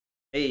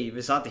Hey,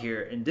 Visanta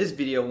here. In this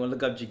video, we'll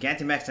look up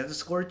Gigantamax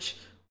Centiskorch,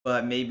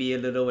 but maybe a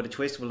little with a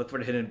twist, we'll look for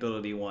the hidden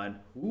ability one.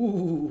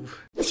 Ooh.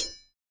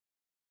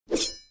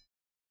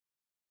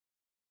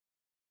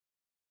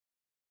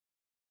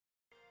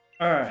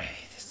 Alright,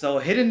 so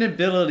hidden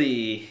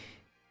ability.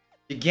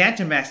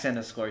 Gigantamax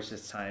Centiskorch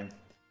this time.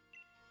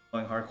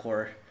 Going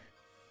hardcore.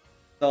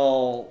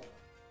 So,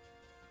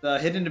 the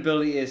hidden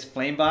ability is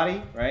Flame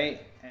Body,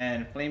 right?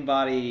 And Flame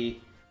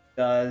Body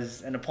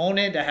does an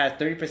opponent that has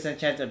 30%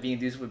 chance of being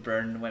induced with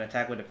burn when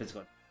attacked with a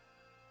physical.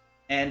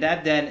 And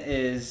that then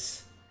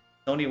is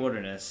Stony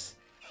Wilderness.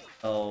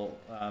 So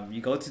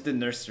you go to the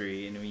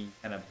nursery and we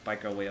kind of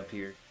bike our way up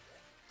here.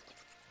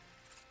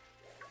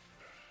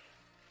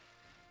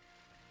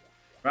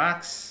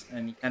 Rocks,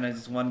 and you kind of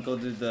just want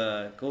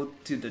to go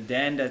to the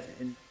den that's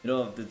in the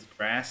middle of the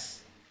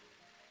grass,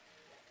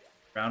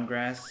 brown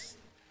grass.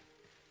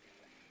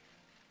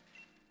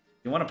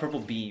 You want a purple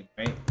beam,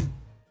 right?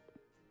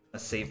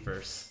 Let's save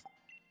first.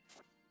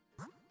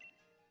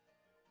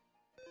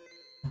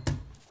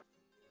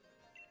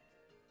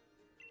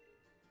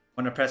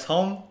 Want to press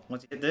home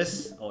once you hit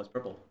this? Oh, it's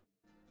purple.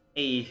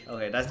 Hey,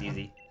 okay, that's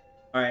easy.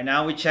 All right,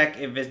 now we check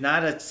if it's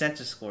not a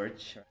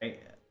Centiskorch,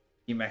 right?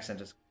 Emax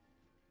Centiskorch.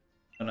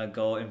 I'm gonna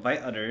go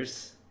invite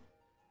others.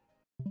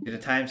 Do the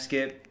time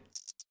skip.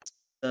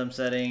 Some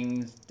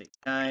settings. Take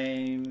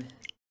time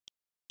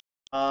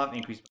off.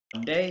 Increase by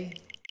 1 day.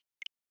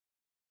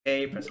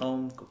 Okay, press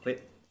home. Go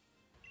quit.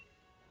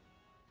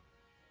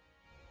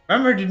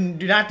 Remember,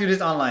 do not do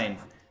this online.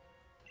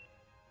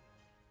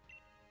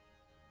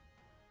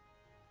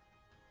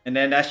 And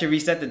then that should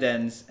reset the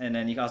dens, and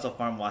then you can also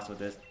farm wasps with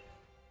this.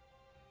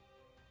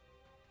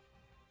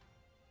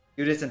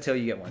 Do this until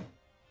you get one.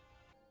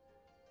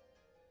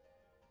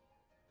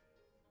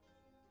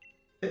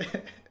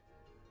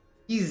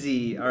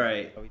 Easy.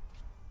 Alright.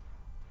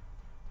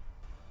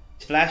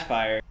 Flash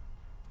fire.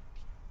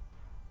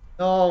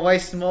 No,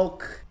 white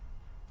smoke.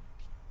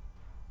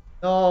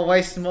 No,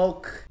 white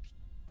smoke.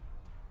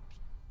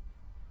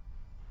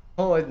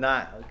 Oh, it's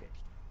not. Okay.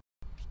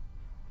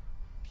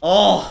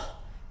 Oh,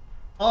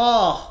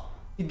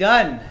 you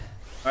done.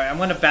 Alright, I'm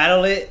gonna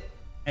battle it,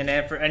 and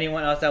then for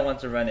anyone else that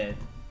wants to run it.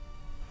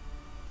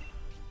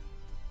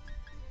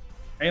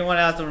 Anyone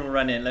else that will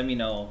run it, let me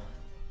know.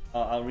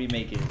 I'll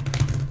remake it.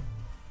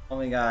 Oh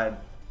my god.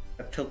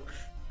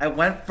 I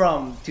went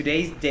from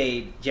today's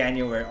date,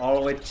 January, all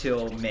the way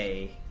till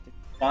May.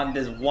 On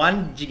this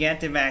one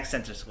Gigantamax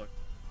Centiskorch.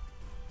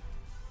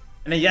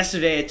 And then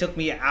yesterday it took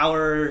me an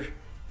hour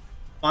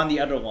on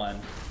the other one.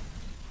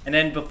 And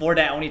then before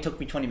that it only took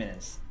me 20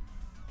 minutes.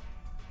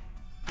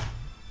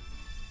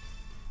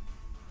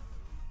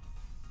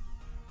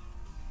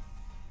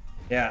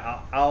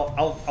 Yeah,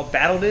 I'll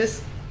battle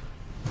this,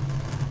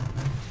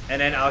 and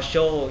then I'll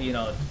show, you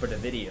know, for the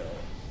video,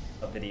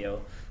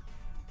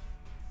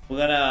 We're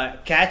gonna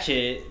catch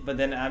it, but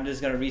then I'm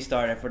just gonna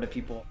restart it for the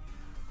people.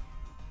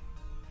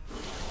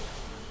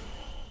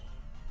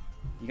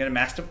 You're gonna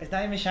master? It's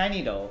not even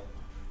shiny though.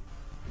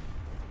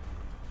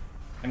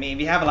 I mean,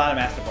 we have a lot of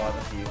master balls.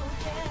 Up to you.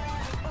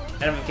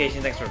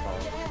 Notification, thanks for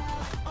following.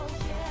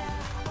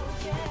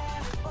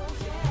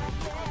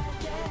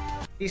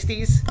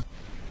 These.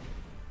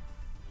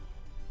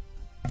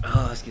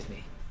 Oh, excuse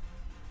me.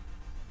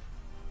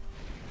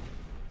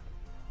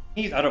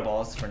 Use other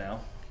balls for now.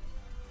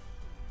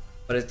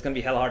 But it's gonna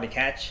be hella hard to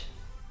catch.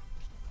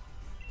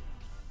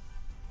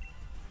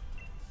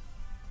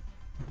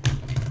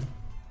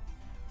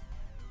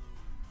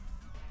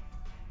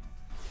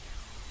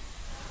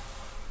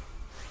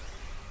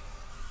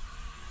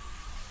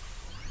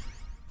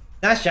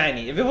 Not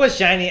shiny. If it was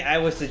shiny, I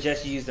would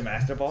suggest you use the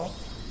Master Ball.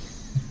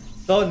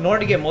 So in order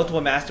to get multiple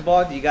Master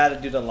Balls, you gotta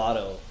do the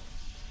Lotto.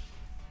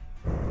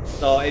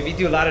 So if you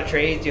do a lot of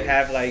trades, you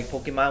have like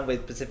Pokemon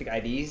with specific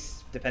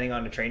IDs, depending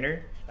on the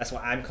trainer. That's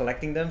why I'm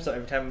collecting them. So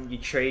every time you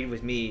trade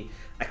with me,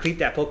 I keep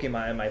that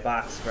Pokemon in my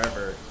box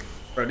forever,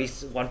 for at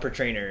least one per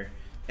trainer.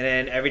 And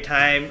then every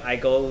time I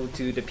go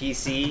to the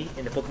PC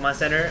in the Pokemon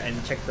Center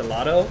and check the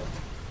Lotto,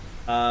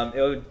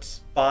 it would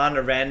spawn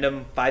a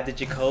random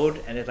 5-digit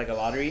code, and it's like a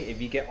lottery.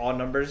 If you get all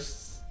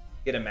numbers,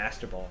 you get a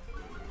Master Ball.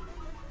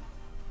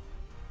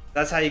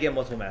 That's how you get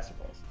multiple Master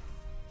Balls.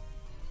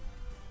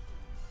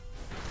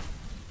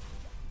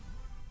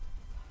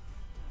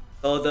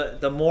 So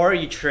the more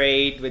you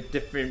trade with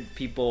different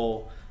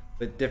people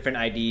with different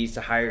IDs,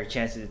 the higher your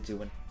chances to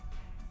win.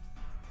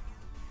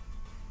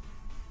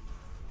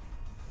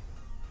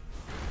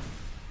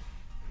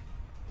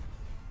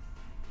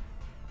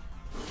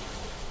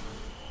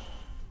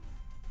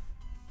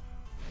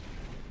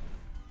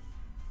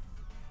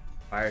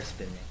 Fire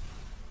spinning.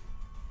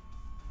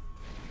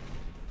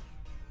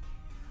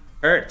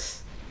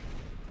 Hurts.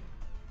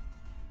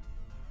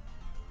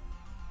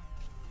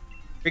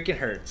 Freaking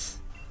hurts.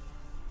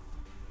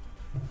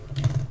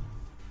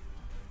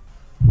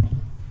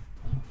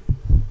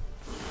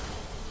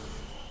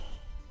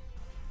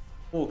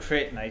 Oh,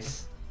 crit,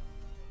 nice.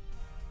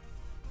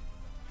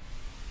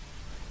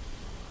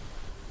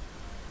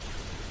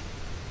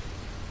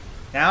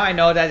 Now I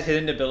know that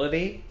hidden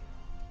ability.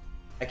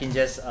 I can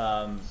just what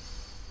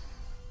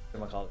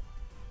am I call it?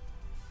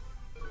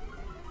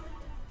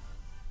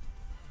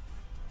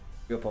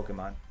 Real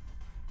Pokemon.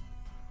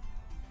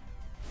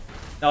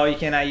 No, you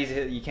cannot use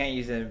it. You can't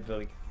use an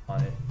ability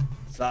on it.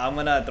 So I'm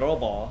gonna throw a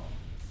ball.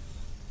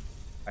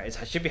 Alright,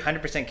 it should be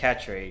 100%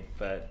 catch rate,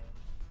 but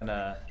I'm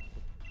gonna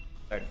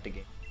start the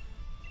game.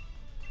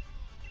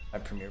 My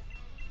premiere.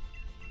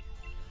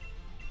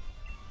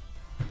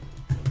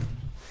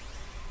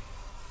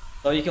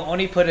 So you can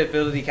only put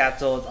ability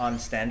capsules on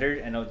standard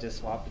and it'll just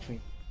swap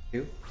between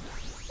two.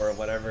 Or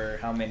whatever,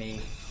 how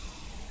many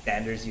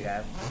standards you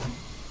have.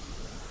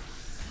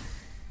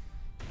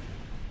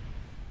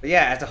 But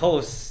yeah, as a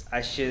host,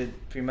 I should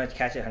pretty much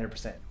catch it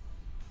 100%.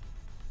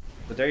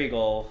 So there you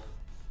go.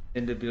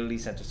 In the ability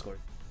Centiskorch.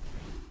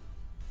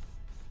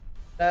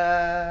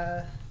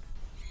 Alright,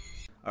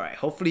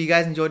 hopefully you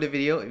guys enjoyed the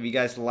video. If you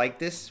guys like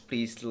this,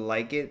 please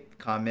like it,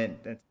 comment,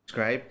 and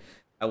subscribe.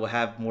 I will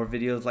have more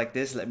videos like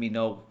this. Let me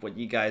know what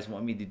you guys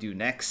want me to do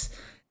next.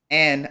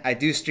 And I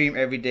do stream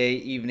every day,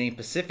 evening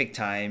Pacific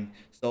time.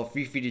 So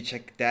feel free to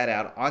check that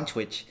out on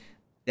Twitch.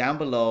 Down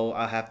below,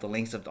 I'll have the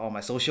links of all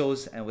my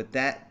socials. And with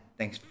that,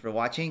 thanks for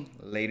watching.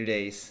 Later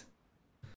days.